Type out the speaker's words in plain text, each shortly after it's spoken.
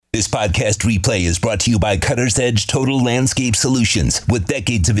This podcast replay is brought to you by Cutter's Edge Total Landscape Solutions. With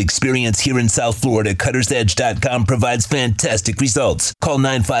decades of experience here in South Florida, CuttersEdge.com provides fantastic results. Call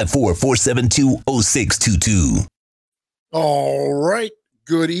 954-472-0622. All right.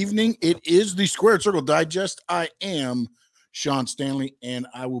 Good evening. It is the Squared Circle Digest. I am Sean Stanley, and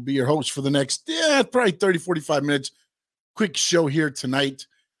I will be your host for the next probably 30, 45 minutes. Quick show here tonight,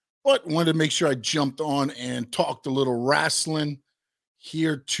 but wanted to make sure I jumped on and talked a little wrestling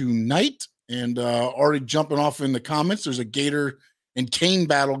here tonight. And already jumping off in the comments, there's a Gator and Kane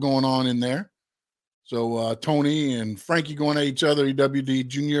battle going on in there. So Tony and Frankie going at each other, EWD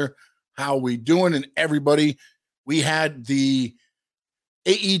Jr., how we doing? And everybody, we had the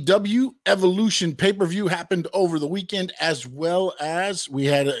AEW Evolution pay-per-view happened over the weekend, as well as we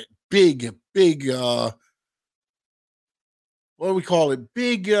had a big, what do we call it?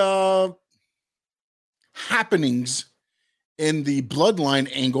 Big happenings in the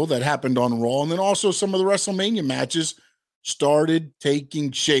Bloodline angle that happened on Raw. And then also some of the WrestleMania matches started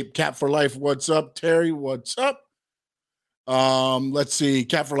taking shape. Cap for Life, what's up? Terry, what's up? Let's see.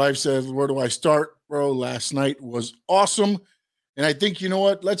 Cap for Life says, where do I start, bro? Last night was awesome. And I think, you know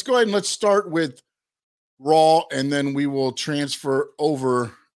what? Let's go ahead and let's start with Raw, and then we will transfer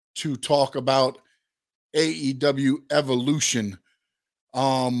over to talk about AEW Evolution.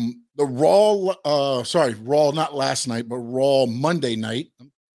 The Raw, Raw, not last night, but Raw Monday night.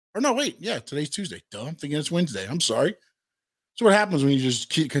 Or no, wait, yeah, today's Tuesday. Duh, I'm thinking it's Wednesday. I'm sorry. So what happens when you just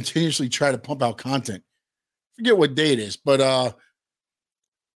keep continuously try to pump out content? Forget what day it is, but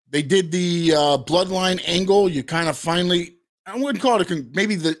they did the Bloodline angle. You kind of finally, I wouldn't call it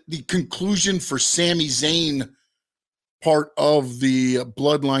maybe the conclusion for Sami Zayn part of the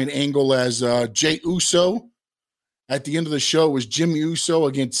Bloodline angle, as Jey Uso at the end of the show was Jimmy Uso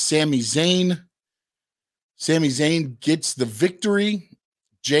against Sami Zayn. Sami Zayn gets the victory.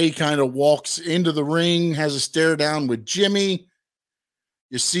 Jey kind of walks into the ring, has a stare down with Jimmy.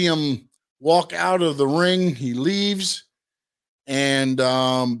 You see him walk out of the ring. He leaves. And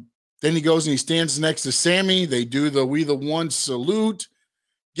then he goes and he stands next to Sami. They do the We the One salute,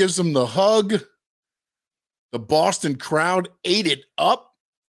 gives him the hug. The Boston crowd ate it up.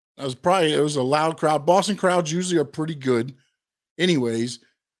 It was a loud crowd. Boston crowds usually are pretty good anyways,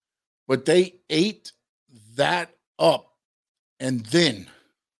 but they ate that up. And then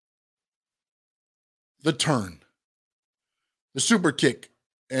the turn, the super kick,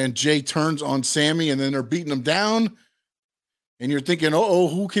 and Jey turns on Sami, and then they're beating him down. And you're thinking,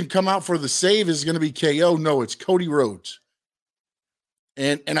 who can come out for the save? Is it going to be KO? No, it's Cody Rhodes.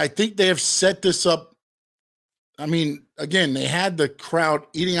 And I think they have set this up. I mean, again, they had the crowd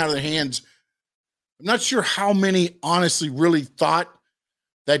eating out of their hands. I'm not sure how many honestly really thought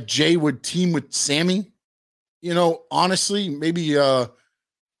that Jey would team with Sami. You know, honestly, maybe, there's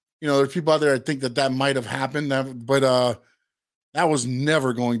people out there that think that might have happened, but that was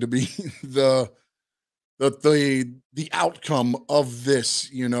never going to be the outcome of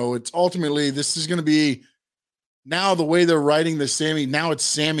this. You know, it's ultimately, this is going to be now the way they're writing the Sami. Now it's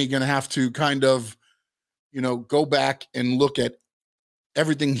Sami going to have to kind of, go back and look at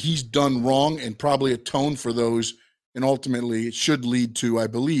everything he's done wrong and probably atone for those. And ultimately it should lead to, I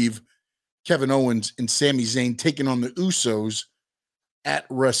believe, Kevin Owens and Sami Zayn taking on the Usos at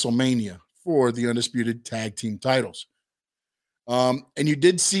WrestleMania for the undisputed tag team titles. And you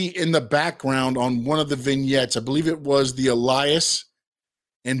did see in the background on one of the vignettes, I believe it was the Elias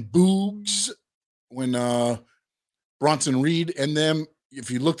and Boogs when Bronson Reed and them,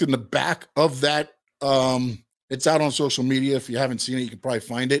 if you looked in the back of that, it's out on social media. If you haven't seen it, you can probably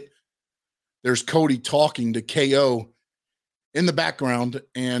find it. There's Cody talking to KO in the background.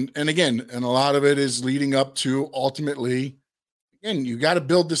 And again, and a lot of it is leading up to ultimately, again, you got to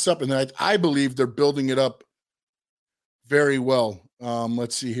build this up. And I believe they're building it up very well.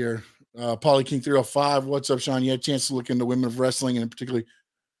 Let's see here. Paulie King 305. What's up, Sean? You had a chance to look into women of wrestling, and particularly,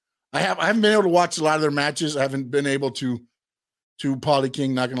 I haven't been able to watch a lot of their matches. I haven't been able to Paulie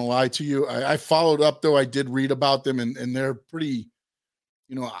King, not going to lie to you. I followed up, though. I did read about them, and they're pretty,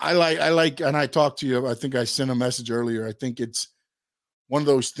 I like, and I talked to you. I think I sent a message earlier. I think it's one of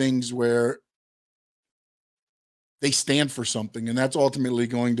those things where they stand for something, and that's ultimately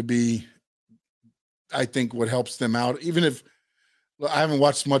going to be, I think, what helps them out. Even if I haven't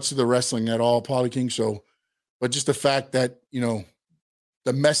watched much of the wrestling at all, Paulie King, but just the fact that,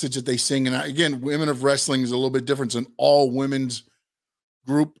 the message that they sing, and again, women of wrestling is a little bit different than all women's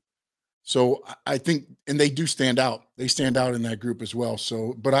group. So I think, and they do stand out. They stand out in that group as well.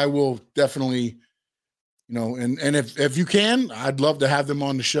 So, but I will definitely, and if you can, I'd love to have them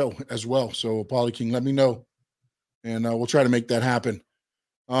on the show as well. So Paulie King, let me know, and we'll try to make that happen.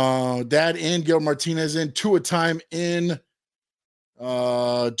 Dad in, Gil Martinez in, 2 a time in.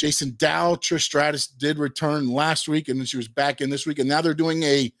 Jason Dow, Trish Stratus did return last week, and then she was back in this week. And now they're doing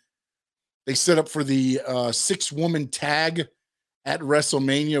they set up for the 6-woman tag at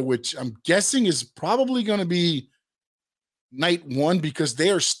WrestleMania, which I'm guessing is probably going to be night 1 because they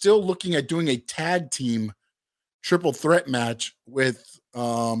are still looking at doing a tag team triple threat match with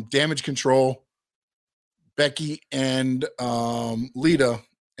Damage Control, Becky and Lita,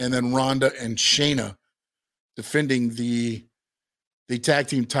 and then Ronda and Shayna defending the tag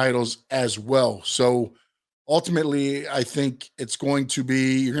team titles as well. So ultimately, I think it's going to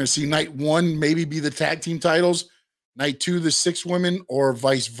be, you're going to see night 1 maybe be the tag team titles, night 2 the 6 women, or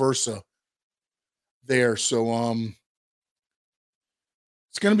vice versa there. So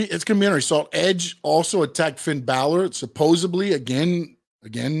it's gonna be interesting. So Edge also attacked Finn Balor, supposedly again,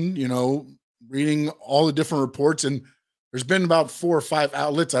 reading all the different reports, and there's been about 4 or 5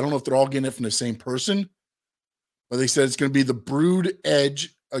 outlets. I don't know if they're all getting it from the same person, but they said it's going to be the Brood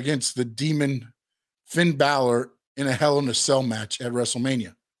Edge against the Demon Finn Balor in a Hell in a Cell match at WrestleMania.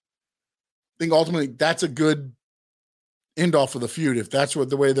 I think ultimately that's a good end off of the feud. If that's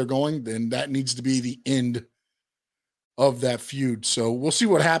the way they're going, then that needs to be the end of that feud. So we'll see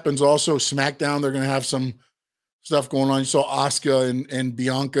what happens. Also, SmackDown, they're going to have some stuff going on. You saw Asuka and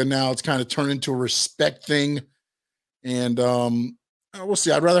Bianca now. It's kind of turned into a respect thing. And we'll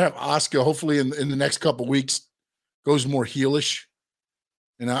see. I'd rather have Asuka, hopefully in the next couple weeks, goes more heelish.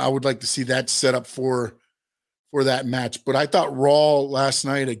 And I would like to see that set up for that match. But I thought Raw last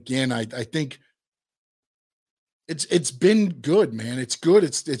night, again, I think it's been good, man. It's good.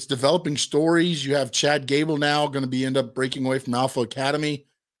 It's developing stories. You have Chad Gable now going to end up breaking away from Alpha Academy,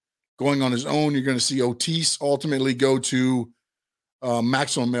 going on his own. You're going to see Otis ultimately go to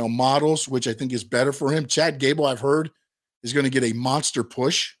Maximum Male Models, which I think is better for him. Chad Gable, I've heard, is going to get a monster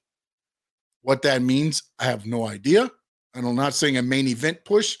push. What that means, I have no idea. And I'm not saying a main event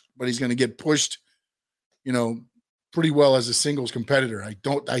push, but he's going to get pushed, pretty well as a singles competitor.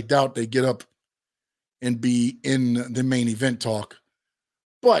 I doubt they get up and be in the main event talk,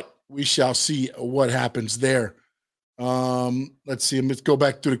 but we shall see what happens there. Let's see. Let's go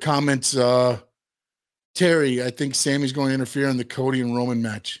back to the comments. Terry, I think Sammy's going to interfere in the Cody and Roman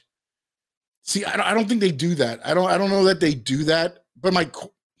match. See, I don't think they do that. I don't know that they do that, but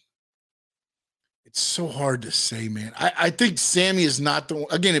it's so hard to say, man. I think Sammy is not the one.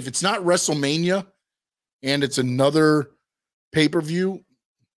 Again, if it's not WrestleMania and it's another pay-per-view,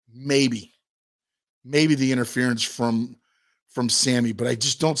 maybe the interference from Sammy, but I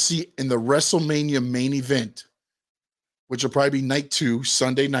just don't see in the WrestleMania main event, which will probably be night 2,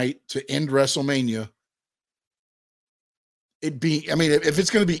 Sunday night to end WrestleMania. If it's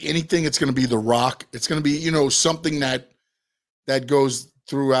going to be anything, it's going to be The Rock. It's going to be, something that goes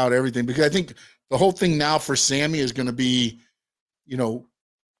throughout everything, because I think the whole thing now for Sammy is going to be, the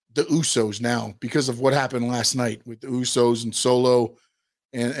Usos now, because of what happened last night with the Usos and Solo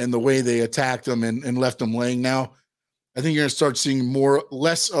and the way they attacked them and left them laying. Now, I think you're going to start seeing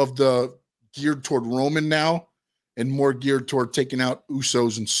less of the geared toward Roman now and more geared toward taking out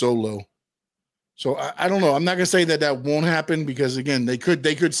Usos and Solo. So I don't know. I'm not going to say that won't happen, because again, they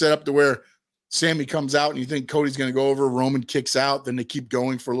could set up to where Sammy comes out and you think Cody's going to go over, Roman kicks out, then they keep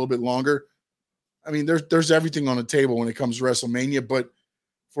going for a little bit longer. I mean, there's everything on the table when it comes to WrestleMania, but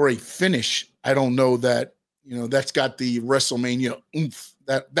for a finish, I don't know that, that's got the WrestleMania oomph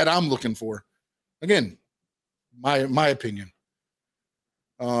that I'm looking for. Again, my opinion.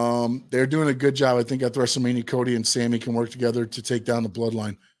 They're doing a good job. I think at WrestleMania, Cody and Sammy can work together to take down the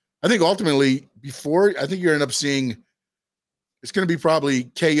Bloodline. I think ultimately, I think you're end up seeing it's going to be probably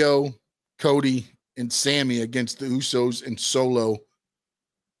KO, Cody, and Sammy against the Usos and Solo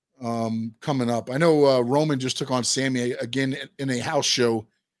coming up. I know Roman just took on Sammy again in a house show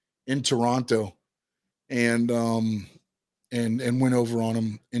in Toronto, and went over on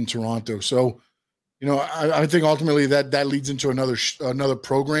him in Toronto. So, I think ultimately that leads into another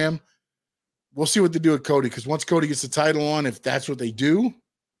program. We'll see what they do with Cody, because once Cody gets the title on, if that's what they do,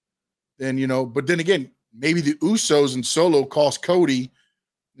 then, but then again, maybe the Usos and Solo calls Cody,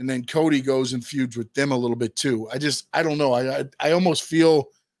 and then Cody goes and feuds with them a little bit too. I don't know. I almost feel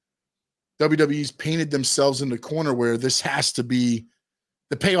WWE's painted themselves in the corner where this has to be,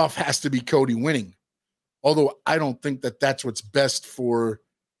 the payoff has to be Cody winning. Although I don't think that that's what's best for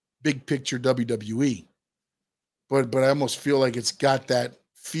big picture WWE. But I almost feel like it's got that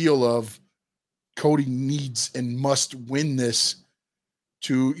feel of Cody needs and must win this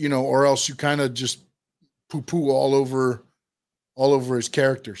to, or else you kind of just poo-poo all over his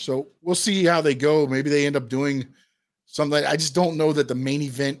character. So we'll see how they go. Maybe they end up doing something. I just don't know that the main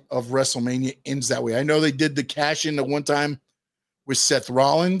event of WrestleMania ends that way. I know they did the cash in at one time with Seth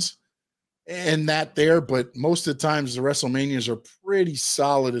Rollins and that there, but most of the times the WrestleManias are pretty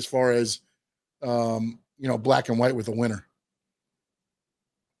solid as far as black and white with a winner.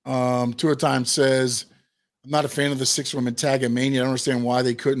 Two Time says, I'm not a fan of the 6-women tag at Mania. I don't understand why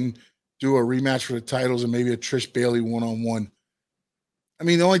they couldn't do a rematch for the titles and maybe a Trish Bayley one-on-one. I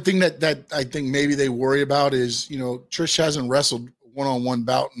mean, the only thing that I think maybe they worry about is, Trish hasn't wrestled one-on-one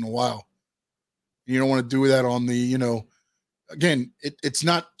bout in a while. You don't want to do that on the, again, it's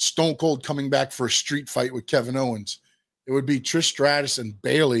not Stone Cold coming back for a street fight with Kevin Owens. It would be Trish Stratus and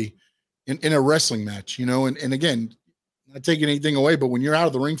Bayley in a wrestling match, and again, not taking anything away, but when you're out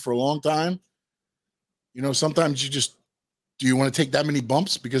of the ring for a long time, sometimes do you want to take that many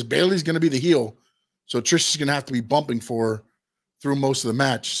bumps? Because Bayley's going to be the heel. So Trish is going to have to be bumping for her through most of the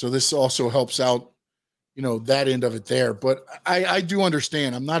match. So this also helps out, that end of it there. But I do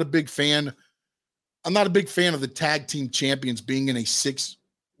understand. I'm not a big fan. I'm not a big fan of the tag team champions being in a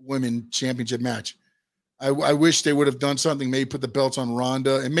 6-women championship match. I wish they would have done something, maybe put the belts on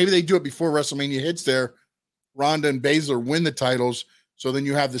Ronda, and maybe they do it before WrestleMania hits there. Ronda and Baszler win the titles. So then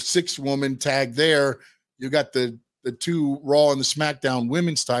you have the 6-woman tag there. You got the 2 Raw and the SmackDown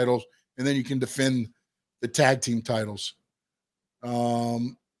women's titles, and then you can defend the tag team titles.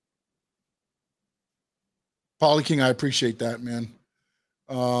 Polly King, I appreciate that, man.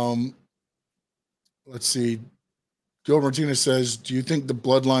 Let's see. Joe Martinez says, do you think the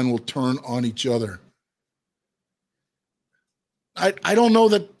bloodline will turn on each other? I don't know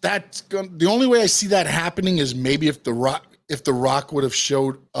that's going. The only way I see that happening is maybe if the Rock would have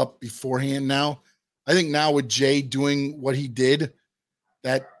showed up beforehand. Now, I think now with Jay doing what he did,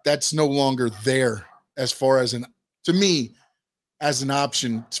 that's no longer there as far as to me as an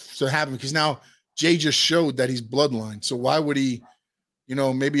option to happen, because now Jay just showed that he's bloodline. So why would he?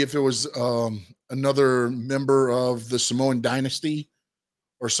 Maybe if it was another member of the Samoan dynasty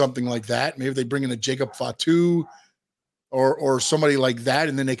or something like that, maybe they bring in a Jacob Fatu. Or somebody like that,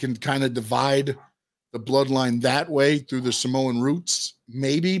 and then they can kind of divide the bloodline that way through the Samoan roots,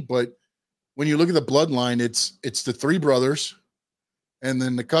 maybe. But when you look at the bloodline, it's the 3 brothers and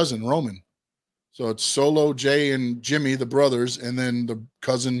then the cousin, Roman. So it's Solo, Jay, and Jimmy, the brothers, and then the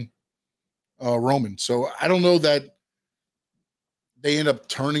cousin, Roman. So I don't know that they end up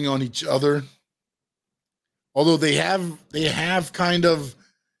turning on each other. Although they have kind of,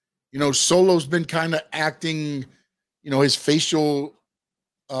 Solo's been kind of acting, his facial,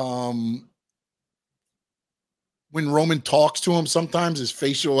 when Roman talks to him, sometimes his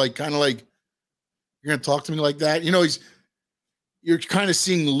facial, kind of like, you're going to talk to me like that. You're kind of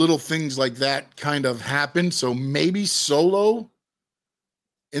seeing little things like that kind of happen. So maybe Solo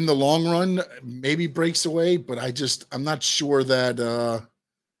in the long run, maybe breaks away, but I'm not sure that they're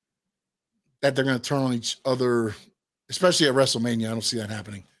going to turn on each other, especially at WrestleMania. I don't see that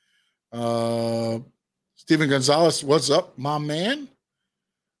happening. Steven Gonzalez, what's up, my man?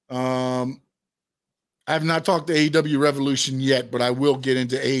 I have not talked to AEW Revolution yet, but I will get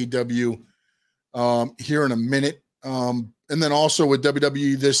into AEW here in a minute. And then also with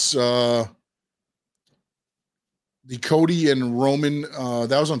WWE, the Cody and Roman,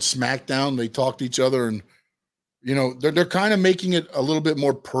 that was on SmackDown. They talked to each other, and they're kind of making it a little bit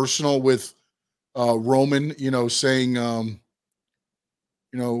more personal with Roman. Saying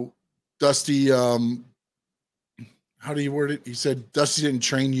Dusty. How do you word it? He said, Dusty didn't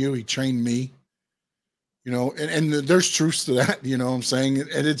train you, he trained me. And there's truths to that, what I'm saying?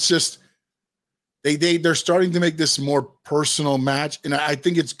 And it's just, they're starting to make this more personal match, and I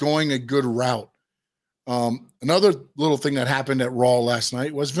think it's going a good route. Another little thing that happened at Raw last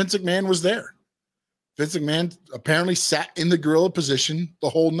night was Vince McMahon was there. Vince McMahon apparently sat in the gorilla position the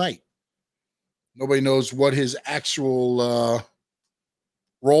whole night. Nobody knows what his actual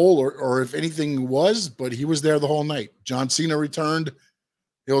role or if anything was, but he was there the whole night. John Cena returned.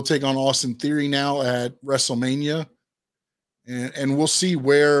 He'll take on Austin Theory now at WrestleMania, and we'll see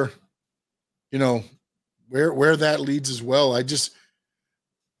where that leads as well.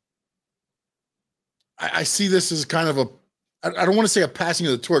 I see this as kind of I don't want to say a passing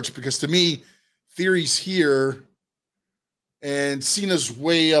of the torch, because to me, Theory's here and Cena's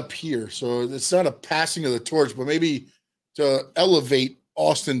way up here. So it's not a passing of the torch, but maybe to elevate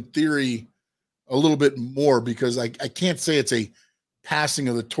Austin Theory a little bit more, because I can't say it's a passing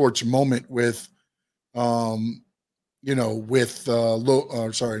of the torch moment with, Logan. I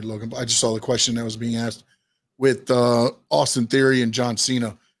just saw the question that was being asked with Austin Theory and John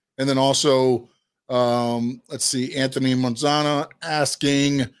Cena. And then also, let's see, Anthony Manzana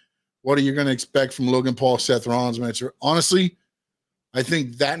asking, What are you going to expect from Logan Paul, Seth Rollins match? Honestly, I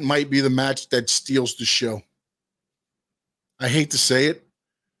think that might be the match that steals the show. I hate to say it,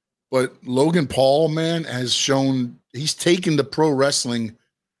 but Logan Paul, man, has shown he's taken the pro wrestling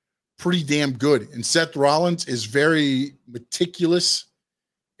pretty damn good. And Seth Rollins is very meticulous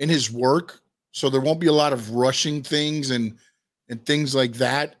in his work. So there won't be a lot of rushing things and things like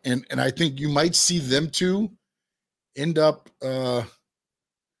that. And I think you might see them two end up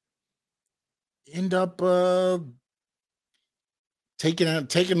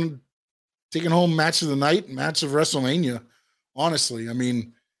taking home match of the night, match of WrestleMania. Honestly, I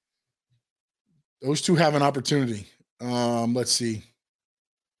mean, those two have an opportunity. Let's see.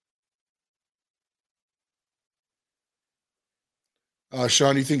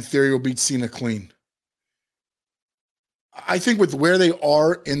 Sean, you think Theory will beat Cena clean? I think with where they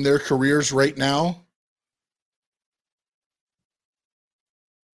are in their careers right now,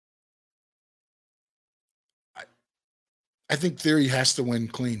 I think Theory has to win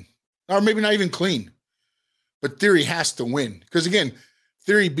clean. Or maybe not even clean, but Theory has to win. Because again,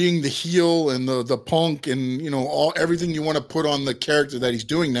 Theory being the heel and the punk and everything you want to put on the character that he's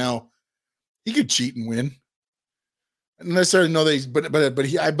doing now, he could cheat and win. I don't necessarily know that he's, but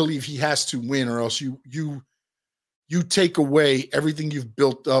I believe he has to win, or else you take away everything you've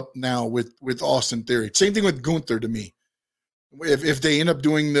built up now with Austin Theory. Same thing with Gunther to me. If they end up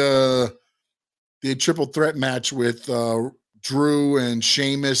doing the triple threat match with Drew and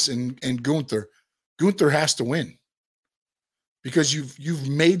Sheamus and Gunther has to win, because you've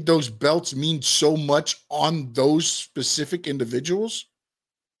made those belts mean so much on those specific individuals,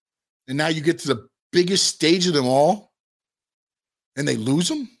 and now you get to the biggest stage of them all, and they lose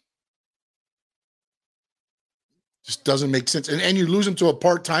them. Just doesn't make sense. And you lose them to a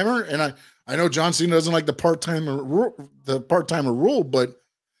part-timer. And I know John Cena doesn't like the part-timer rule, but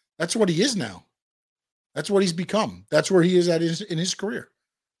that's what he is now. That's what he's become. That's where he is at in his career.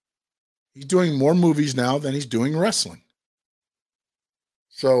 He's doing more movies now than he's doing wrestling.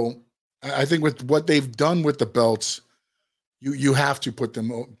 So I think with what they've done with the belts, you have to put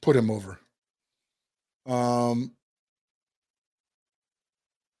him over.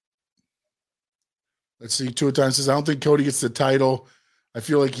 Let's see. Tuatan says, I don't think Cody gets the title. I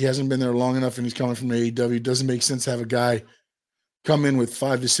feel like he hasn't been there long enough, and he's coming from AEW. It doesn't make sense to have a guy come in with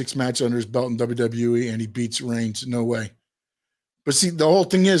 5 to 6 matches under his belt in WWE and he beats Reigns. No way. But see, the whole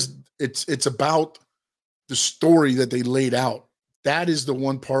thing is it's about the story that they laid out. That is the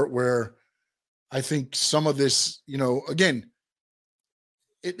one part where I think some of this, again,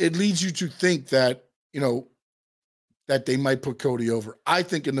 it leads you to think that, that they might put Cody over. I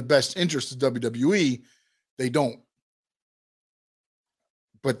think in the best interest of WWE, they don't.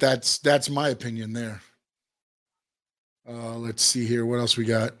 But that's my opinion there. Let's see here. What else we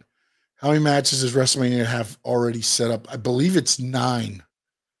got? How many matches does WrestleMania have already set up? I believe it's 9.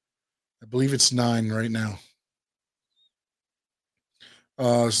 I believe it's 9 right now.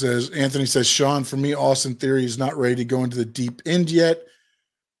 Anthony says, Sean, for me, Austin Theory is not ready to go into the deep end yet.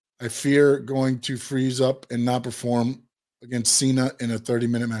 I fear going to freeze up and not perform against Cena in a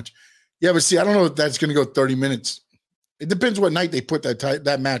 30-minute match. Yeah, but see, I don't know if that's going to go 30 minutes. It depends what night they put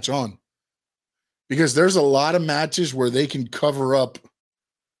that match on. Because there's a lot of matches where they can cover up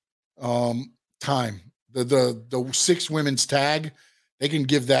time. The 6 women's tag, they can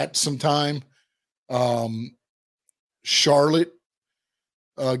give that some time. Charlotte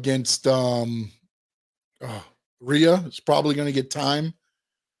against Rhea is probably going to get time.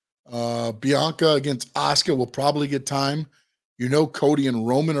 Bianca against Asuka will probably get time. Cody and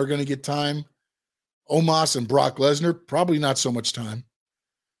Roman are going to get time. Omos and Brock Lesnar, probably not so much time.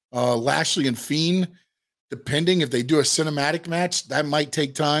 Lashley and Fiend, depending if they do a cinematic match, that might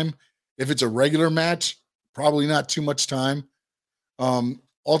take time. If it's a regular match, probably not too much time.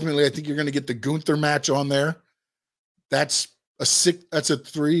 Ultimately, I think you're going to get the Gunther match on there. That's a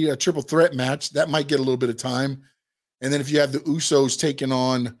triple threat match. That might get a little bit of time. And then if you have the Usos taking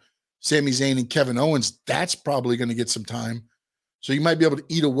on Sami Zayn and Kevin Owens, that's probably going to get some time. So you might be able to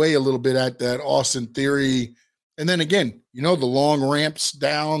eat away a little bit at that Austin Theory. And then again, the long ramps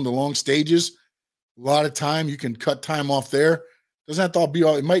down, the long stages, a lot of time, you can cut time off there. Doesn't have to all be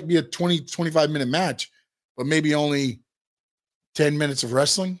all, it might be a 20, 25-minute match, but maybe only 10 minutes of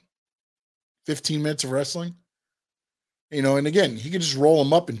wrestling, 15 minutes of wrestling. And again, he could just roll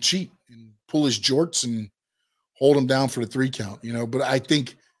him up and cheat and pull his jorts and hold him down for the 3 count, but I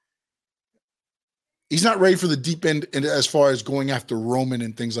think he's not ready for the deep end as far as going after Roman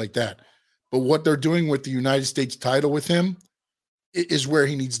and things like that. But what they're doing with the United States title with him is where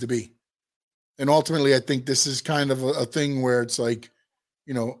he needs to be. And ultimately, I think this is kind of a thing where it's like,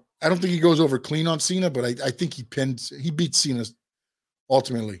 I don't think he goes over clean on Cena, but I think he beats Cena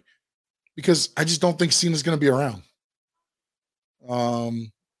ultimately because I just don't think Cena's going to be around.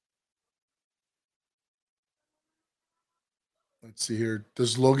 Let's see here.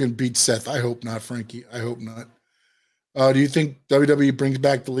 Does Logan beat Seth? I hope not, Frankie. I hope not. Do you think WWE brings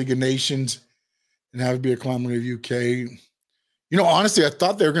back the League of Nations and have it be a conglomerate of UK? You know, honestly, I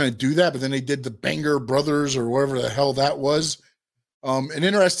thought they were going to do that, but then they did the Banger Brothers or whatever the hell that was. An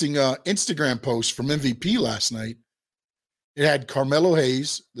interesting Instagram post from MVP last night. It had Carmelo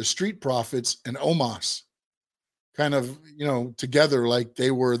Hayes, the Street Profits, and Omos kind of, you know, together like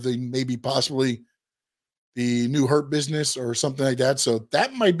they were the maybe possibly the new Hurt Business or something like that. So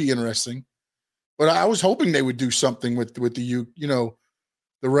that might be interesting. But I was hoping they would do something with the you know,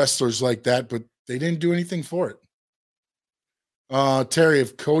 the wrestlers like that, but they didn't do anything for it. Terry,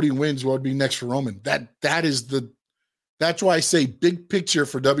 if Cody wins, what would be next for Roman? That's why I say big picture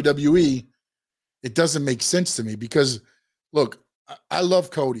for WWE. It doesn't make sense to me because look, I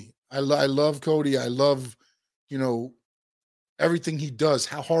love Cody. I love Cody. I love, you know, everything he does,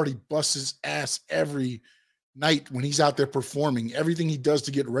 how hard he busts his ass every night when he's out there performing, everything he does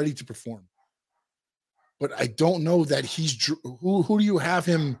to get ready to perform. But I don't know that who do you have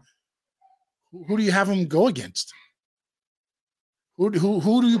him? Who do you have him go against? Who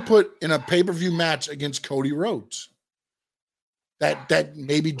do you put in a pay-per-view match against Cody Rhodes? That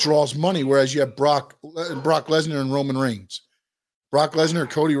maybe draws money, whereas you have Brock Lesnar and Roman Reigns. Brock Lesnar,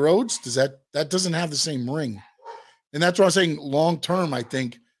 Cody Rhodes, that doesn't have the same ring. And that's what I'm saying. Long term, I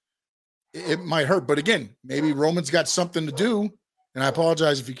think it might hurt. But again, maybe Roman's got something to do. And I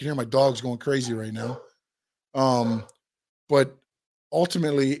apologize if you can hear my dogs going crazy right now. But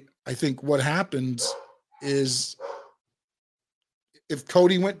ultimately, I think what happens is if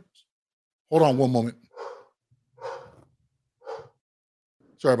Cody went, hold on one moment.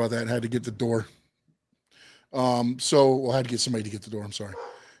 Sorry about that. I had to get the door. I had to get somebody to get the door. I'm sorry.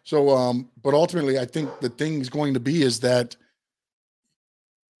 So, but ultimately, I think the thing is going to be is that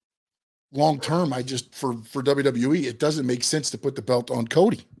long term, for WWE, it doesn't make sense to put the belt on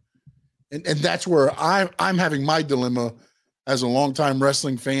Cody. And that's where I'm having my dilemma as a longtime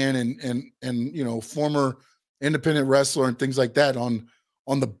wrestling fan and you know, former independent wrestler and things like that on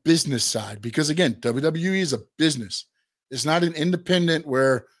the business side. Because again, WWE is a business. It's not an independent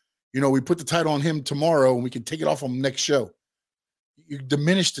where, you know, we put the title on him tomorrow and we can take it off on the next show. You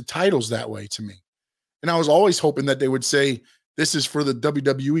diminish the titles that way to me. And I was always hoping that they would say, this is for the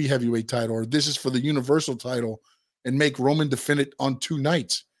WWE heavyweight title, or this is for the Universal title, and make Roman defend it on 2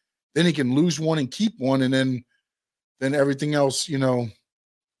 nights. Then he can lose one and keep one. And then everything else, you know,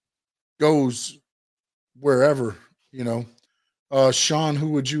 goes wherever, you know. Sean, who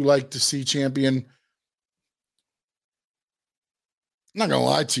would you like to see champion? I'm not gonna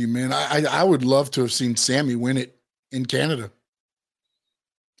lie to you, man. I would love to have seen Sammy win it in Canada.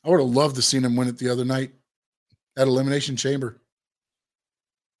 I would have loved to seen him win it the other night at Elimination Chamber.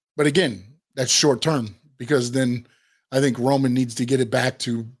 But again, that's short term because then I think Roman needs to get it back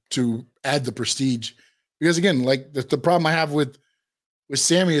to add the prestige. Because again, like the problem I have with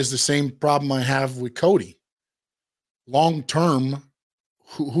Sammy is the same problem I have with Cody. Long term,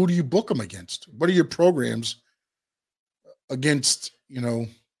 who do you book them against? What are your programs against, you know?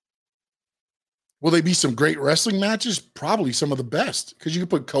 Will they be some great wrestling matches? Probably some of the best, because you can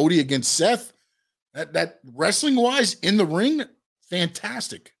put Cody against Seth. That wrestling wise in the ring,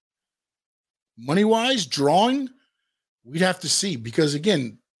 fantastic. Money wise, drawing, we'd have to see, because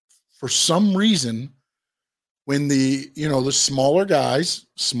again, for some reason, when the smaller guys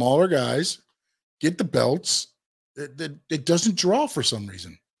get the belts, it doesn't draw for some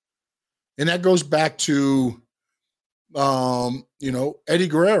reason. And that goes back to Eddie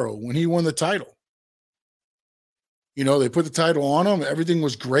Guerrero when he won the title. You know, they put the title on him. Everything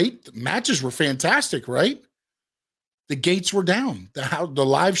was great. The matches were fantastic, right? The gates were down. The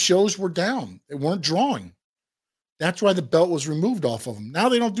live shows were down. They weren't drawing. That's why the belt was removed off of them. Now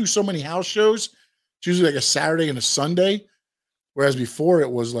they don't do so many house shows. It's usually like a Saturday and a Sunday, whereas before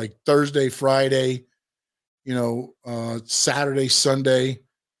it was like Thursday, Friday, Saturday, Sunday.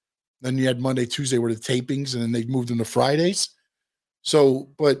 Then you had Monday, Tuesday were the tapings, and then they moved them to Fridays. So,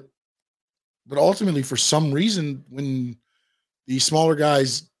 but ultimately, for some reason, when the smaller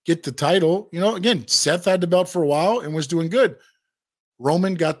guys get the title, again, Seth had the belt for a while and was doing good.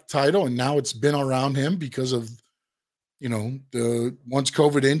 Roman got the title, and now it's been around him because of, once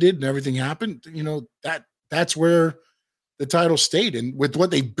COVID ended and everything happened, that's where the title stayed. And with what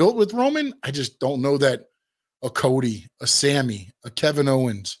they built with Roman, I just don't know that a Cody, a Sammy, a Kevin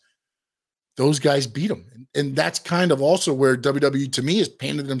Owens, those guys beat him. and that's kind of also where WWE to me has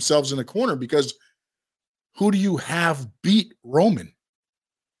painted themselves in a corner, because who do you have beat Roman?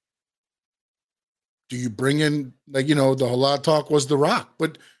 Do you bring in, like, the whole lot of talk was The Rock,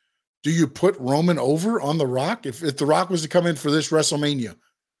 but do you put Roman over on The Rock? If The Rock was to come in for this WrestleMania,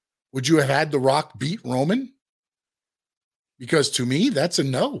 would you have had The Rock beat Roman? Because to me, that's a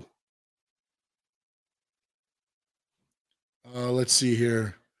no. Let's see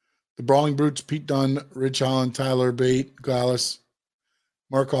here. The Brawling Brutes, Pete Dunne, Rich Holland, Tyler Bate, Gallus,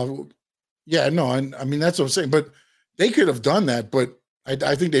 Markov. Yeah, no, I mean, that's what I'm saying. But they could have done that, but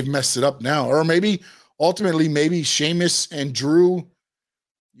I think they've messed it up now. Or maybe, ultimately, maybe Sheamus and Drew,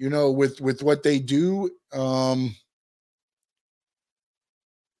 with what they do,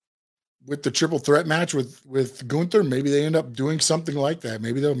 with the triple threat match with Gunther, maybe they end up doing something like that.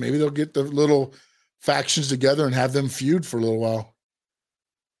 Maybe they'll get the little factions together and have them feud for a little while.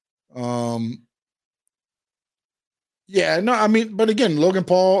 Yeah, no, I mean, but again, Logan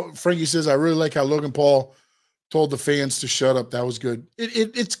Paul, Frankie says, I really like how Logan Paul told the fans to shut up. That was good.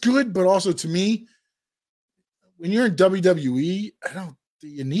 It's good, but also to me, when you're in WWE,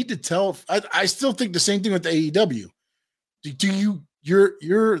 you need to tell. I still think the same thing with the AEW.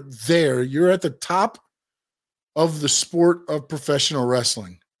 You're there. You're at the top of the sport of professional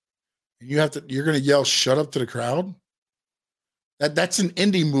wrestling, and you're going to yell "shut up" to the crowd. That's an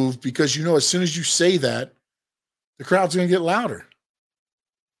indie move, because as soon as you say that, the crowd's going to get louder.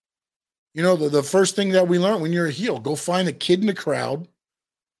 The first thing that we learn when you're a heel, go find a kid in the crowd.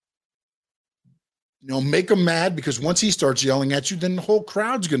 Make him mad, because once he starts yelling at you, then the whole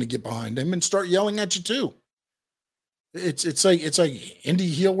crowd's going to get behind him and start yelling at you too. It's like indie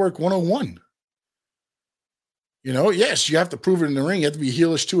heel work 101. Yes, you have to prove it in the ring. You have to be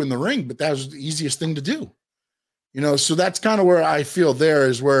heelish too in the ring, but that was the easiest thing to do. So that's kind of where I feel there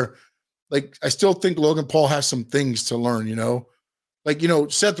is where, like, I still think Logan Paul has some things to learn,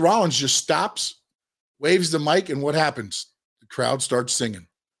 Seth Rollins just stops, waves the mic, and what happens? The crowd starts singing.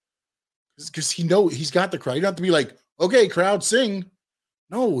 Because he's got the crowd. You don't have to be like, okay, crowd, sing.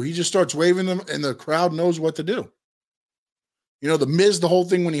 No, he just starts waving them, and the crowd knows what to do. The Miz, the whole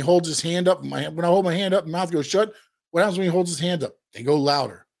thing when he holds his hand up, when I hold my hand up, mouth goes shut. What happens when he holds his hand up? They go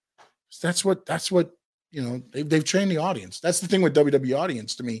louder. That's what they've trained the audience. That's the thing with WWE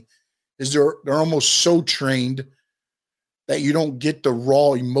audience to me, is they're almost so trained that you don't get the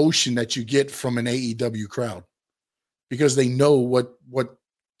raw emotion that you get from an AEW crowd, because they know what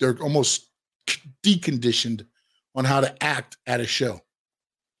they're almost deconditioned on how to act at a show.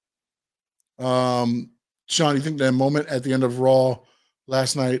 Sean, you think that moment at the end of Raw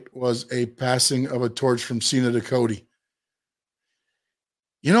last night was a passing of a torch from Cena to Cody?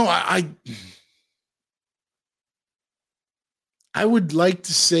 I would like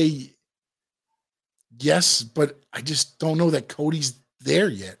to say yes, but I just don't know that Cody's there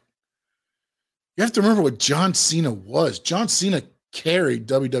yet. You have to remember what John Cena was. John Cena carried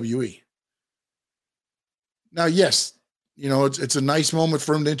WWE. Now, yes, it's a nice moment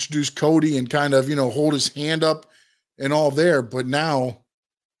for him to introduce Cody and kind of, hold his hand up and all there. But now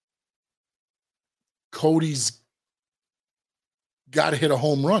Cody's got to hit a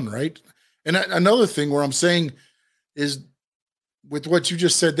home run, right? And another thing where I'm saying is, with what you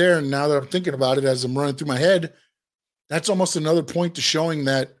just said there, and now that I'm thinking about it as I'm running through my head, that's almost another point to showing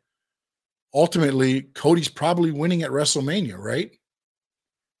that ultimately Cody's probably winning at WrestleMania, right?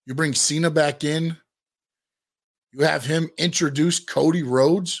 You bring Cena back in. You have him introduce Cody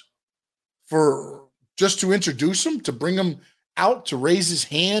Rhodes to introduce him, to bring him out, to raise his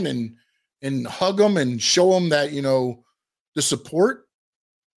hand and hug him and show him that, the support.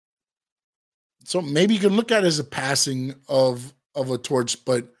 So maybe you can look at it as a passing of a torch,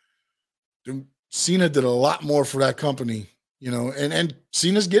 but Cena did a lot more for that company, and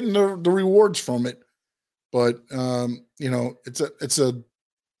Cena's getting the rewards from it. But it's a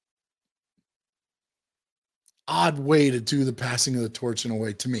odd way to do the passing of the torch in a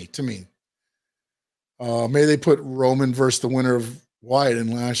way to me. Maybe they put Roman versus the winner of Wyatt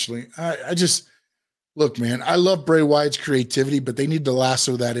and Lashley. I just look, man, I love Bray Wyatt's creativity, but they need to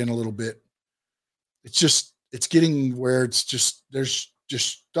lasso that in a little bit. It's getting where there's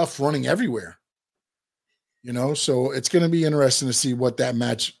just stuff running everywhere, so it's going to be interesting to see what that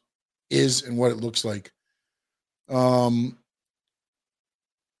match is and what it looks like.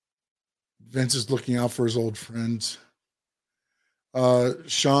 Vince is looking out for his old friends.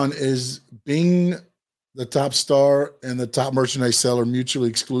 Sean, is being the top star and the top merchandise seller mutually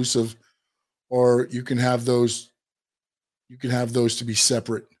exclusive, or you can have those to be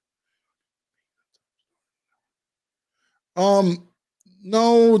separate?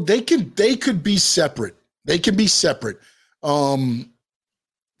 No, they could be separate. They can be separate.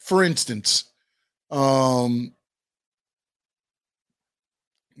 For instance, when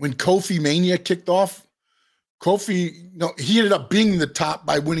Kofi Mania kicked off, Kofi, he ended up being the top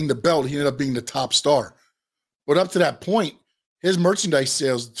by winning the belt. He ended up being the top star. But up to that point, his merchandise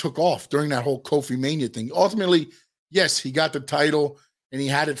sales took off during that whole Kofi Mania thing. Ultimately, yes, he got the title and he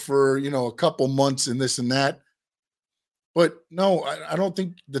had it for, a couple months and this and that. But no, I don't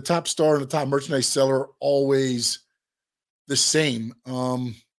think the top star and the top merchandise seller are always the same.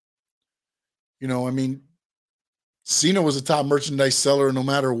 Cena was a top merchandise seller no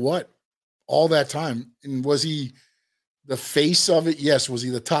matter what, all that time. And was he the face of it? Yes. Was he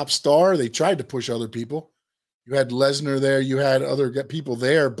the top star? They tried to push other people. You had Lesnar there. You had other people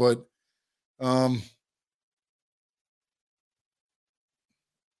there. But I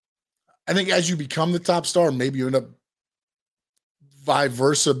think as you become the top star, maybe you end up vice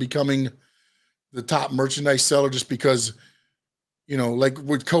versa becoming the top merchandise seller just because, like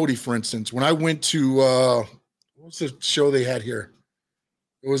with Cody, for instance, when I went to, what's the show they had here?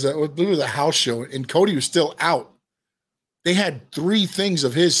 It was a house show and Cody was still out. They had 3 things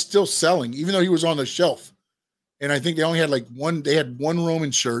of his still selling, even though he was on the shelf. And I think they only had they had one Roman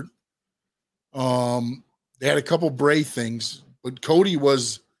shirt. They had a couple Bray things, but Cody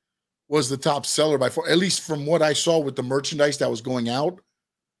was the top seller by far, at least from what I saw with the merchandise that was going out.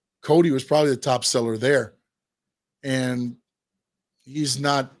 Cody was probably the top seller there. And he's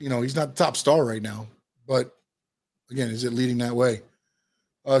not the top star right now. But again, is it leading that way?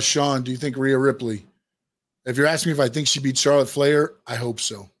 Sean, do you think Rhea Ripley? If you're asking me if I think she beat Charlotte Flair, I hope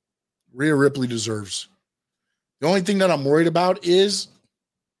so. Rhea Ripley deserves. The only thing that I'm worried about is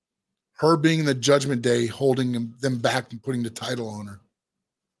her being in the Judgment Day, holding them back and putting the title on her.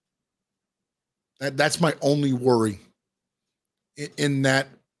 That's my only worry in that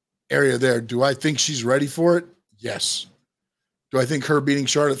area there. Do I think she's ready for it? Yes. Do I think her beating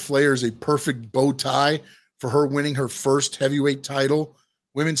Charlotte Flair is a perfect bow tie for her winning her first heavyweight title,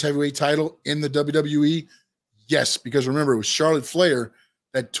 women's heavyweight title in the WWE? Yes, because remember, it was Charlotte Flair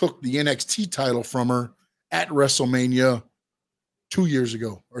that took the NXT title from her at WrestleMania 2 years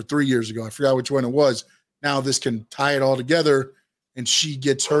ago or 3 years ago. I forgot which one it was. Now this can tie it all together and she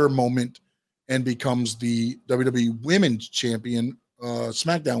gets her moment and becomes the WWE Women's Champion,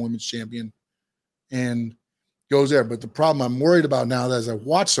 SmackDown Women's Champion, and goes there. But the problem I'm worried about now as I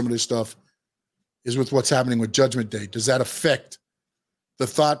watch some of this stuff is with what's happening with Judgment Day. Does that affect the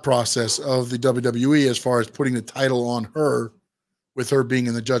thought process of the WWE as far as putting the title on her with her being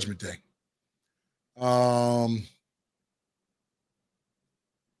in the Judgment Day?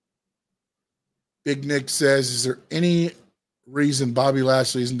 Big Nick says, is there any reason Bobby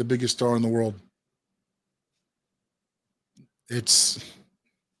Lashley isn't the biggest star in the world? It's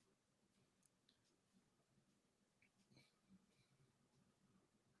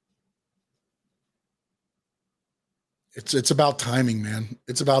about timing, man.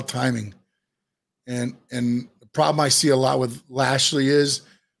 It's about timing. And the problem I see a lot with Lashley is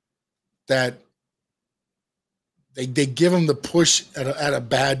that they give him the push at a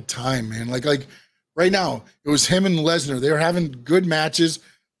bad time, man. Like right now, it was him and Lesnar. They were having good matches.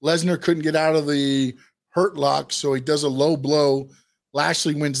 Lesnar couldn't get out of the hurt lock, so he does a low blow.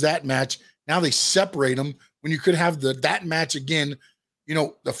 Lashley wins that match. Now they separate them when you could have that match again.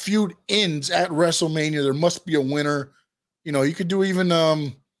 The feud ends at WrestleMania. There must be a winner. You could do even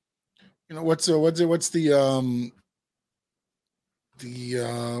what's the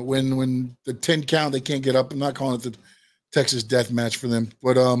when the 10 count they can't get up. I'm not calling it the Texas Death Match for them,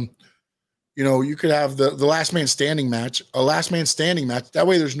 but you could have the last man standing match, a last man standing match. That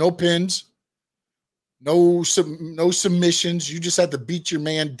way there's no pins, no submissions. You just have to beat your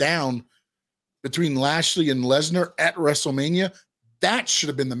man down between Lashley and Lesnar at WrestleMania. That should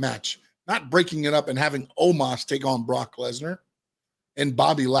have been the match, not breaking it up and having Omos take on Brock Lesnar and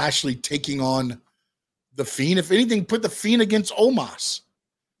Bobby Lashley taking on The Fiend. If anything, put The Fiend against Omos.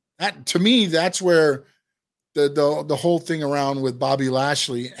 That, to me, that's where the whole thing around with Bobby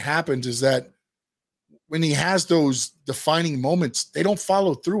Lashley happens, is that when he has those defining moments, they don't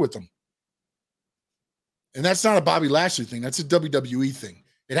follow through with them. And that's not a Bobby Lashley thing. That's a WWE thing.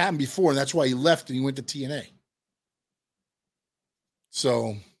 It happened before, and that's why he left and he went to TNA.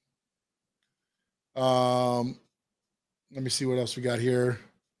 So, let me see what else we got here.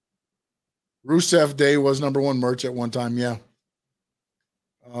 Rusev Day was #1 merch at one time, yeah.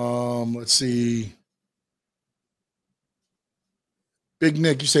 Let's see. Big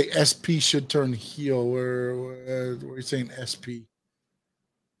Nick, you say SP should turn heel. Where are you saying SP?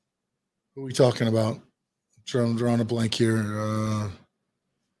 Who are we talking about? I'm drawing a blank here.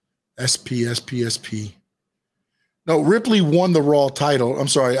 SP. No, Ripley won the Raw title. I'm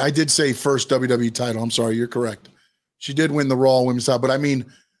sorry. I did say first WWE title. I'm sorry. You're correct. She did win the Raw women's title, but I mean,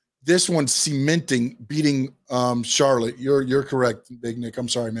 this one's cementing, beating Charlotte. You're correct, Big Nick. I'm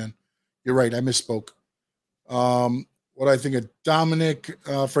sorry, man. You're right. I misspoke. What I think of Dominic,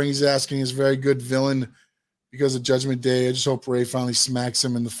 Frankie's asking, is a very good villain because of Judgment Day. I just hope Ray finally smacks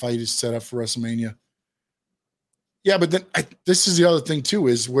him and the fight is set up for WrestleMania. Yeah, but then this is the other thing too,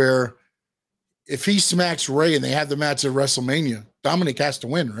 is where if he smacks Ray and they have the match at WrestleMania, Dominic has to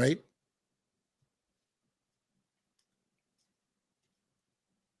win, right?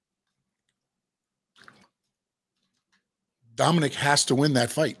 Dominic has to win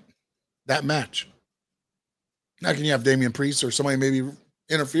that fight, that match. Now, can you have Damian Priest or somebody maybe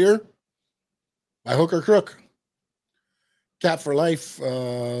interfere by hook or crook? Cat for Life.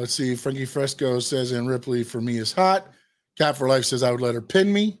 Let's see. Frankie Fresco says, and Ripley for me is hot. Cat for Life says I would let her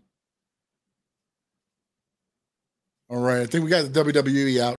pin me. All right. I think we got the WWE out.